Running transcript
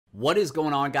What is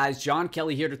going on, guys? John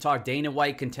Kelly here to talk Dana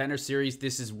White Contender Series.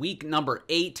 This is week number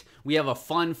 8. We have a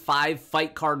fun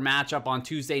 5-fight card matchup on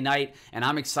Tuesday night, and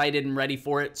I'm excited and ready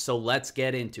for it, so let's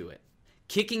get into it.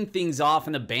 Kicking things off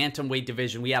in the bantamweight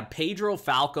division, we have Pedro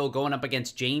Falco going up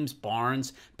against James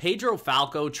Barnes. Pedro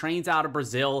Falco trains out of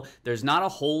Brazil. There's not a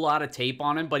whole lot of tape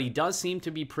on him, but he does seem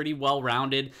to be pretty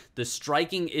well-rounded. The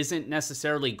striking isn't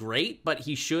necessarily great, but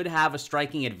he should have a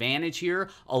striking advantage here,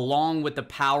 along with the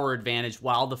power advantage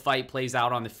while the fight plays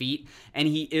out on the feet. And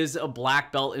he is a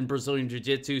black belt in Brazilian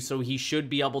Jiu-Jitsu, so he should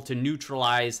be able to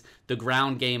neutralize the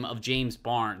ground game of James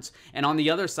Barnes. And on the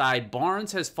other side,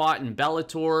 Barnes has fought in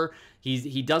Bellator.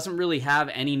 He doesn't really have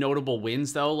any notable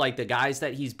wins, though. Like, the guys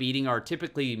that he's beating are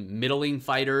typically middling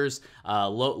fighters,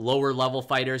 lower level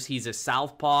fighters. He's a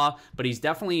southpaw, but he's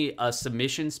definitely a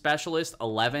submission specialist.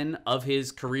 11 of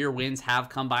his career wins have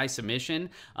come by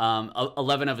submission.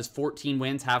 11 of his 14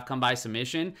 wins have come by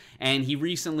submission. And he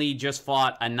recently just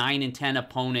fought a 9-10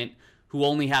 opponent who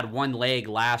only had one leg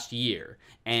last year.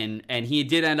 And he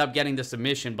did end up getting the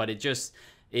submission, but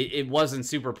it wasn't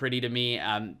super pretty to me.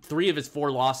 3 of his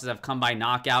 4 losses have come by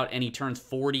knockout, and he turns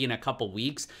 40 in a couple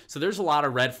weeks. So there's a lot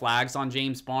of red flags on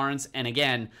James Barnes. And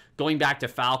again, going back to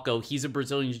Falco, he's a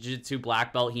Brazilian Jiu-Jitsu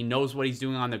black belt. He knows what he's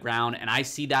doing on the ground, and I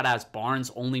see that as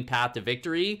Barnes' only path to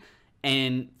victory.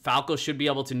 And Falco should be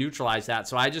able to neutralize that.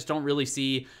 So I just don't really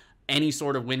see any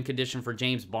sort of win condition for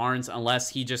James Barnes unless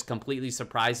he just completely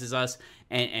surprises us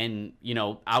and you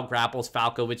know, out-grapples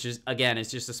Falco, which is, again, is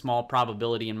just a small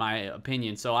probability in my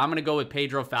opinion. So I'm going to go with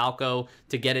Pedro Falco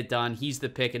to get it done. He's the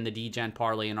pick in the D-Gen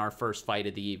parlay in our first fight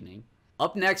of the evening.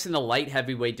 Up next in the light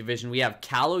heavyweight division, we have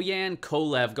Kaloyan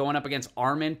Kolev going up against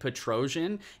Armen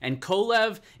Petrosyan. And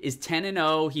Kolev is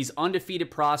 10-0. He's undefeated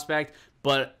prospect.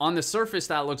 But on the surface,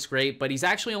 that looks great. But he's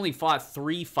actually only fought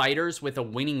 3 fighters with a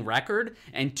winning record.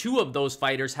 And 2 of those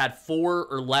fighters had 4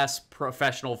 or less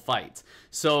professional fights.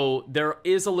 So there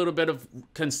is a little bit of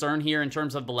concern here in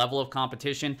terms of the level of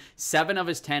competition. 7 of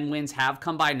his 10 wins have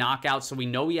come by knockouts. So we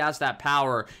know he has that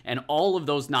power. And all of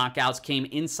those knockouts came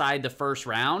inside the first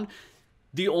round.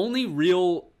 The only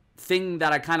real thing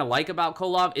that I kind of like about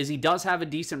Kolev is he does have a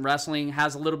decent wrestling,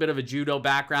 has a little bit of a judo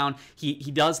background. He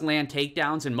does land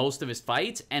takedowns in most of his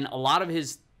fights, and a lot of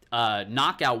his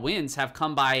knockout wins have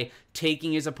come by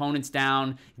taking his opponents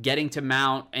down, getting to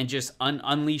mount, and just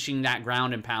unleashing that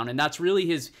ground and pound. And that's really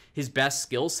his best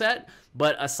skill set.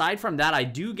 But aside from that, I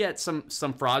do get some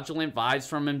fraudulent vibes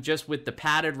from him just with the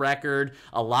padded record,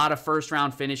 a lot of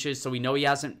first-round finishes, so we know he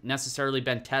hasn't necessarily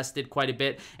been tested quite a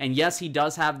bit. And yes, he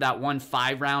does have that one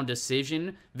 5-round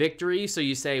decision victory, so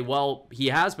you say, well, he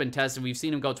has been tested. We've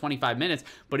seen him go 25 minutes,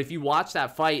 but if you watch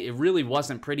that fight, it really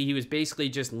wasn't pretty. He was basically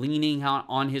just leaning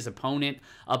on his opponent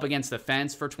up against the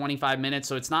fence for 25 minutes,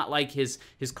 so it's not like his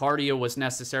cardio was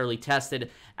necessarily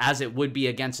tested as it would be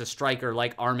against a striker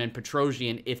like Armen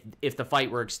Petrosyan if the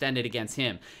fight were extended against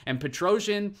him. And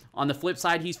Petrosyan, on the flip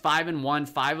side, he's 5-1.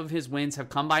 5 of his wins have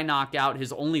come by knockout.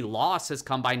 His only loss has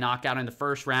come by knockout in the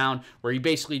first round, where he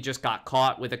basically just got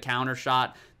caught with a counter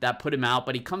shot that put him out.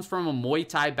 But he comes from a Muay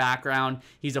Thai background.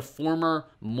 He's a former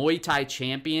Muay Thai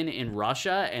champion in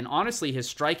Russia, and honestly, his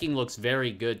striking looks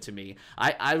very good to me.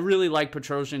 I really like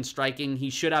Petrosyan's striking.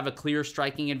 He should have a clear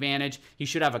striking advantage. He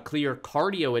should have a clear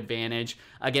cardio advantage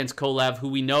against Kolev, who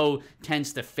we know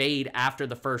tends to fade after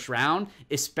the first round,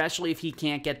 especially if he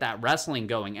can't get that wrestling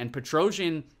going. And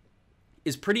Petrosyan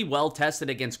is pretty well tested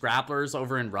against grapplers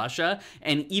over in Russia.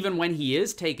 And even when he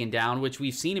is taken down, which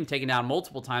we've seen him taken down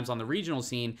multiple times on the regional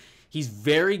scene, he's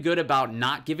very good about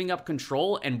not giving up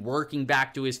control and working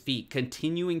back to his feet,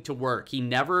 continuing to work. He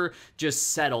never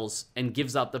just settles and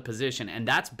gives up the position. And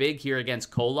that's big here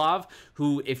against Kolev,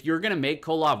 who, if you're going to make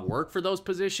Kolev work for those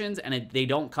positions and they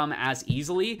don't come as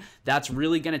easily, that's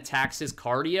really going to tax his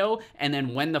cardio. And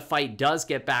then when the fight does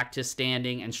get back to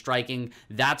standing and striking,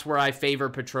 that's where I favor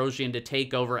Petrosyan to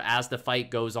take over as the fight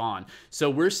goes on. So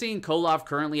we're seeing Kolev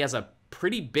currently as a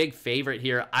pretty big favorite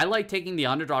here. I like taking the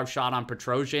underdog shot on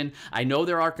Petrosyan. I know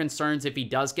there are concerns if he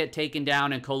does get taken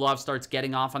down and Kolev starts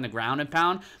getting off on the ground and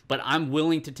pound, but I'm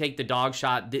willing to take the dog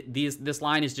shot. This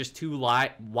line is just too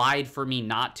wide for me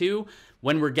not to,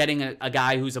 when we're getting a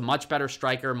guy who's a much better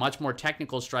striker, much more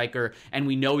technical striker, and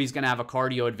we know he's going to have a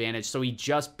cardio advantage. So he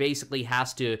just basically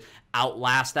has to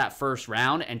outlast that first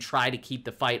round and try to keep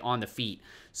the fight on the feet.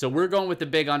 So we're going with the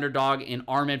big underdog in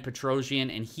Armen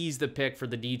Petrosyan, and he's the pick for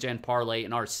the D-Gen parlay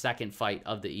in our second fight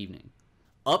of the evening.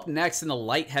 Up next in the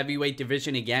light heavyweight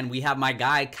division again, we have my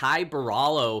guy Kai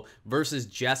Barallo versus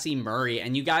Jesse Murray.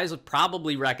 And you guys would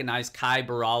probably recognize Kai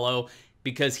Barallo.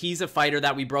 because he's a fighter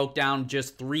that we broke down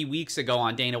just 3 weeks ago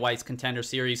on Dana White's Contender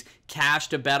Series.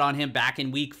 Cashed a bet on him back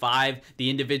in week 5, the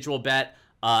individual bet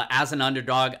as an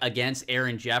underdog against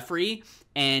Aaron Jeffrey.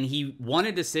 And he won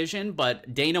a decision,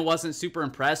 but Dana wasn't super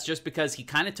impressed just because he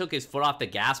kind of took his foot off the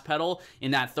gas pedal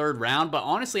in that 3rd round. But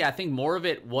honestly, I think more of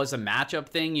it was a matchup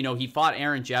thing. You know, he fought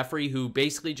Aaron Jeffrey, who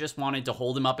basically just wanted to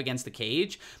hold him up against the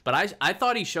cage. But I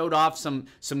thought he showed off some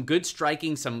good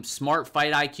striking, some smart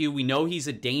fight IQ. We know he's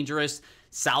a dangerous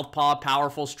southpaw,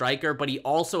 powerful striker, but he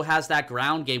also has that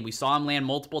ground game. We saw him land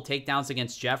multiple takedowns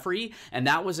against Jeffrey, and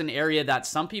that was an area that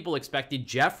some people expected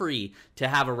Jeffrey to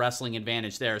have a wrestling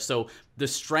advantage there. So the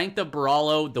strength of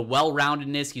Barallo, the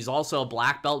well-roundedness, he's also a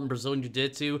black belt in Brazilian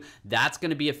Jiu-Jitsu. That's going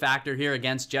to be a factor here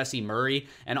against Jesse Murray.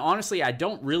 And honestly, I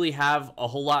don't really have a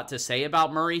whole lot to say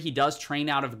about Murray. He does train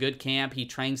out of a good camp. He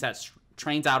trains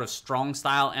out of strong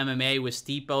style MMA with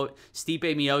Stipe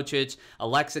Miocic,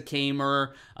 Alexa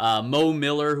Kamer, Mo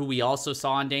Miller, who we also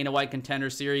saw on Dana White Contender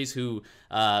Series, who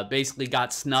basically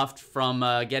got snuffed from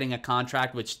getting a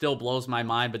contract, which still blows my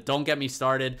mind. But don't get me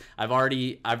started. I've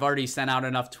already sent out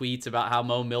enough tweets about how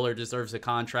Mo Miller deserves a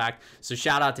contract. So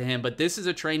shout out to him. But this is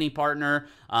a training partner,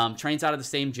 trains out of the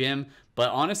same gym.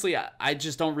 But honestly, I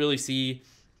just don't really see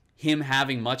him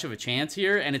having much of a chance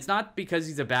here. And it's not because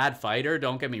he's a bad fighter,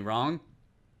 don't get me wrong.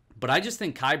 But I just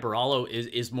think Kai Barallo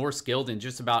is more skilled in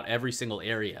just about every single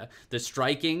area. The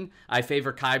striking, I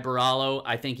favor Kai Barallo.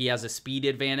 I think he has a speed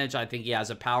advantage. I think he has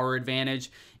a power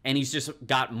advantage. And he's just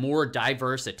got more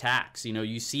diverse attacks. You know,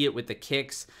 you see it with the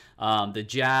kicks, the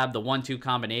jab, the 1-2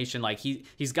 combination. Like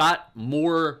he's got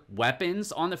more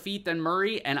weapons on the feet than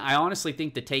Murray. And I honestly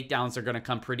think the takedowns are going to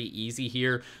come pretty easy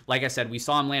here. Like I said, we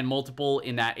saw him land multiple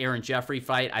in that Aaron Jeffrey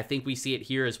fight. I think we see it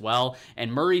here as well.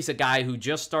 And Murray's a guy who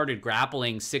just started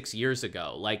grappling 6 years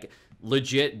ago. Like,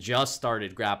 legit just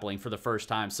started grappling for the first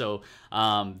time. So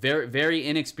very, very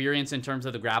inexperienced in terms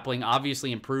of the grappling,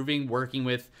 obviously improving, working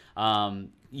with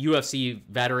UFC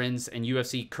veterans and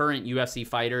current UFC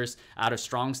fighters out of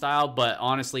strong style. But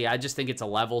honestly, I just think it's a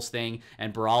levels thing,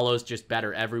 and Barallo's just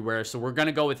better everywhere. So we're going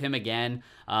to go with him again.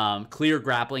 Clear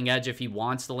grappling edge if he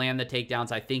wants to land the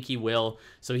takedowns. I think he will.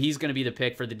 So he's going to be the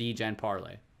pick for the DGen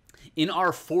parlay. In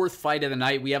our 4th fight of the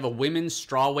night, we have a women's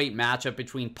strawweight matchup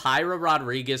between Pyra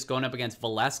Rodriguez going up against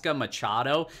Valeska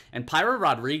Machado. And Pyra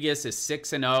Rodriguez is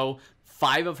 6-0.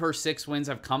 5 of her 6 wins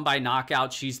have come by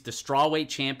knockout. She's the strawweight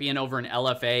champion over in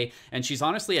LFA, and she's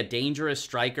honestly a dangerous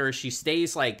striker. She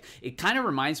stays like, it kind of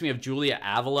reminds me of Julia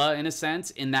Avila in a sense,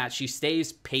 in that she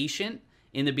stays patient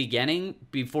in the beginning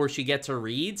before she gets her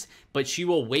reads, but she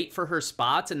will wait for her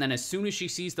spots, and then as soon as she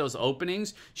sees those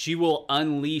openings, she will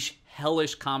unleash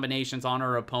hellish combinations on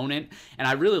her opponent. And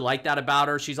I really like that about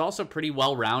her. She's also pretty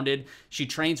well-rounded. She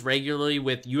trains regularly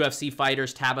with UFC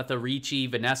fighters Tabitha Ricci,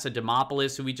 Vanessa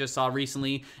Demopoulos, who we just saw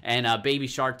recently, and Baby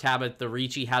Shark Tabitha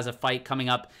Ricci has a fight coming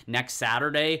up next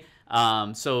Saturday.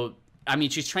 So I mean,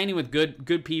 she's training with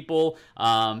good people.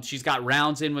 She's got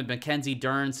rounds in with Mackenzie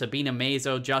Dern, Sabina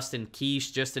Mazo, Justin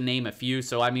Keish, just to name a few.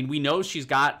 So, I mean, we know she's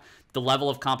got the level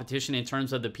of competition in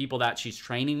terms of the people that she's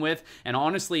training with. And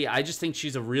honestly, I just think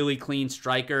she's a really clean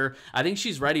striker. I think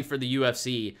she's ready for the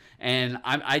UFC. And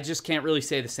I just can't really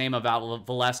say the same about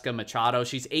Valeska Machado.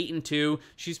 She's 8-2.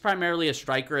 She's primarily a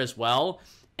striker as well.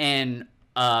 And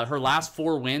her last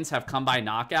 4 wins have come by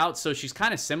knockout. So she's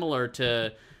kind of similar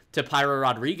to Pyra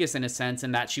Rodriguez in a sense,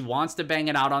 in that she wants to bang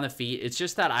it out on the feet. It's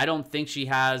just that I don't think she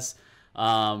has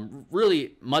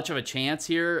really much of a chance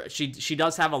here. She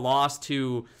does have a loss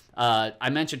to, I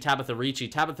mentioned Tabitha Ricci.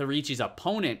 Tabitha Ricci's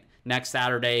opponent next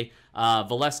Saturday,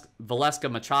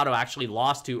 Valeska Machado, actually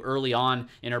lost to early on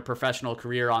in her professional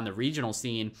career on the regional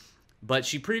scene. But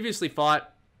she previously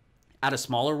fought at a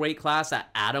smaller weight class, at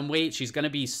atom weight. She's going to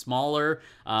be smaller.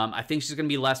 I think she's going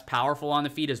to be less powerful on the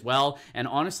feet as well. And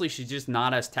honestly, she's just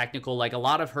not as technical. Like a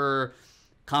lot of her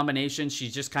combinations,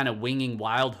 she's just kind of winging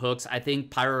wild hooks. I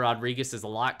think Pyra Rodriguez is a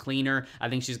lot cleaner. I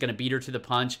think she's going to beat her to the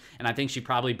punch, and I think she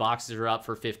probably boxes her up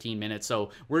for 15 minutes.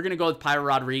 So we're going to go with Pyra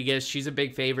Rodriguez. She's a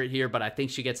big favorite here, but I think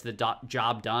she gets the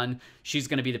job done. She's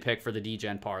going to be the pick for the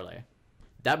DGen parlay.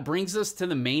 That brings us to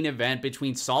the main event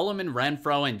between Solomon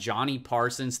Renfro and Johnny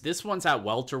Parsons. This one's at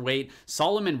welterweight.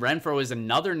 Solomon Renfro is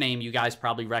another name you guys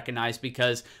probably recognize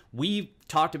because we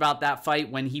talked about that fight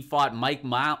when he fought Mike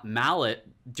Mallet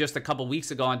just a couple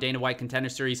weeks ago on Dana White Contender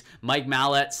Series. Mike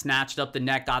Mallet snatched up the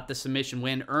neck, got the submission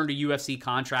win, earned a UFC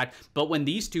contract. But when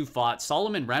these two fought,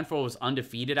 Solomon Renfro was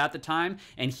undefeated at the time,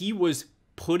 and he was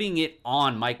putting it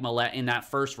on Mike Mallet in that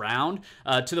first round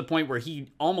to the point where he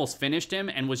almost finished him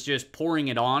and was just pouring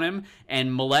it on him.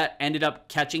 And Mallet ended up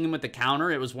catching him with the counter.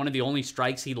 It was one of the only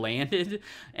strikes he landed,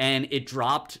 and it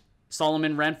dropped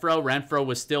Solomon Renfro. Renfro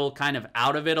was still kind of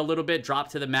out of it a little bit,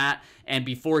 dropped to the mat, and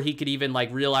before he could even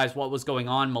like realize what was going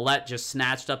on, Millett just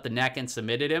snatched up the neck and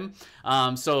submitted him.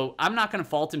 So I'm not going to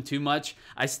fault him too much.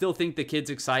 I still think the kid's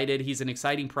excited. He's an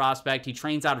exciting prospect. He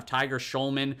trains out of Tiger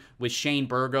Schulman with Shane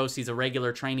Burgos. He's a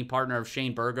regular training partner of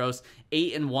Shane Burgos.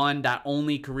 8-1. That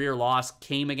only career loss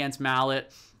came against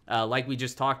Mallet, like we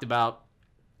just talked about.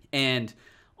 And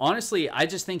honestly, I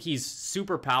just think he's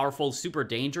super powerful, super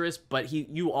dangerous, but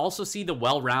you also see the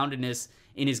well-roundedness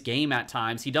in his game at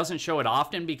times. He doesn't show it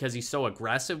often because he's so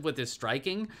aggressive with his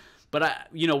striking, but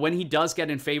when he does get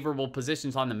in favorable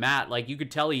positions on the mat, like you could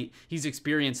tell he's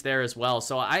experienced there as well.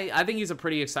 So I think he's a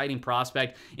pretty exciting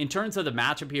prospect. In terms of the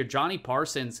matchup here, Johnny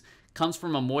Parsons comes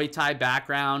from a Muay Thai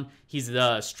background. He's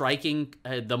the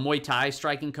Muay Thai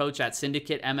striking coach at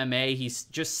Syndicate MMA. He's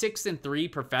just 6-3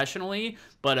 professionally,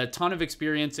 but a ton of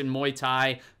experience in Muay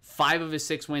Thai. 5 of his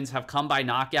 6 wins have come by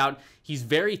knockout. He's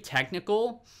very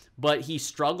technical, but he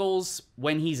struggles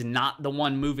when he's not the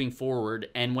one moving forward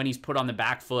and when he's put on the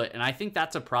back foot. And I think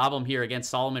that's a problem here against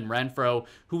Solomon Renfro,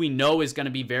 who we know is going to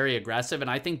be very aggressive.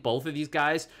 And I think both of these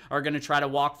guys are going to try to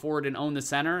walk forward and own the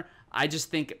center. I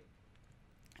just think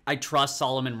I trust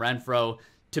Solomon Renfro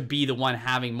to be the one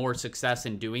having more success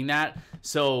in doing that.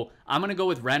 So I'm going to go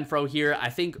with Renfro here. I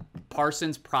think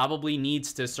Parsons probably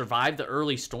needs to survive the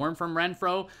early storm from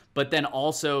Renfro, but then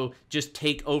also just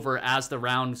take over as the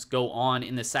rounds go on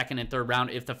in the second and third round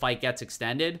if the fight gets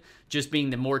extended, just being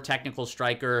the more technical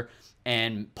striker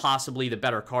and possibly the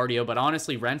better cardio. But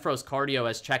honestly, Renfro's cardio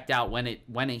has checked out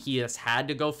when he has had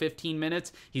to go 15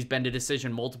 minutes. He's been to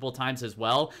decision multiple times as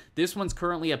well. This one's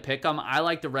currently a pick'em. I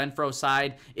like the Renfro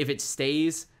side. If it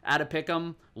stays at a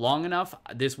pick'em long enough,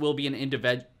 this will be an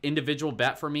individual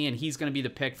bet for me, and he's going to be the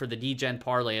pick for the DGen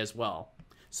parlay as well.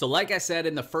 So like I said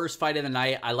in the first fight of the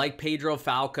night, I like Pedro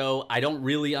Falco. I don't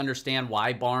really understand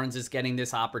why Barnes is getting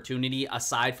this opportunity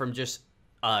aside from just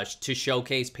to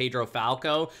showcase Pedro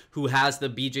Falco, who has the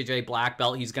BJJ black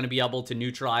belt. He's going to be able to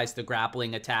neutralize the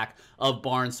grappling attack of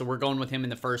Barnes. So we're going with him in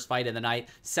the first fight of the night.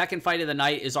 Second fight of the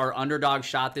night is our underdog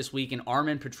shot this week in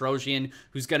Armen Petrosyan,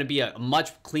 who's going to be a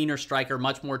much cleaner striker,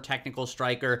 much more technical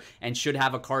striker, and should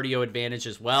have a cardio advantage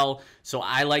as well. So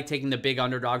I like taking the big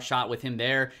underdog shot with him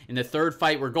there. In the third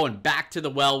fight, we're going back to the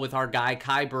well with our guy,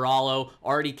 Kai Barallo.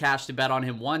 Already cashed a bet on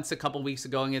him once a couple weeks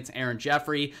ago against Aaron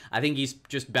Jeffrey. I think he's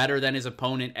just better than his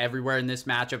opponent everywhere in this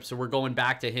matchup, so we're going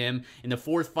back to him. In the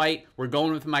fourth fight, we're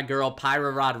going with my girl,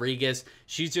 Pyra Rodriguez.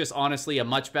 She's just honestly a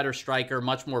much better striker,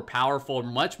 much more powerful,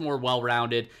 much more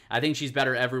well-rounded. I think she's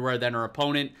better everywhere than her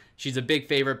opponent. She's a big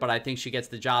favorite, but I think she gets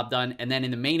the job done. And then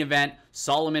in the main event,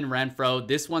 Solomon Renfro.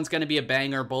 This one's going to be a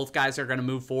banger. Both guys are going to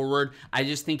move forward. I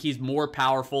just think he's more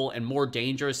powerful and more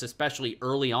dangerous, especially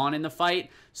early on in the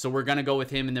fight. So we're going to go with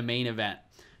him in the main event.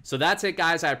 So that's it,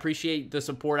 guys. I appreciate the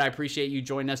support. I appreciate you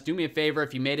joining us. Do me a favor,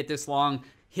 if you made it this long,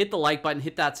 hit the like button,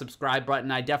 hit that subscribe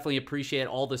button. I definitely appreciate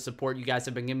all the support you guys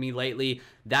have been giving me lately.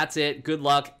 That's it. Good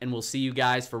luck, and we'll see you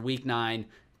guys for week 9.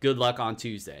 Good luck on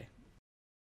Tuesday.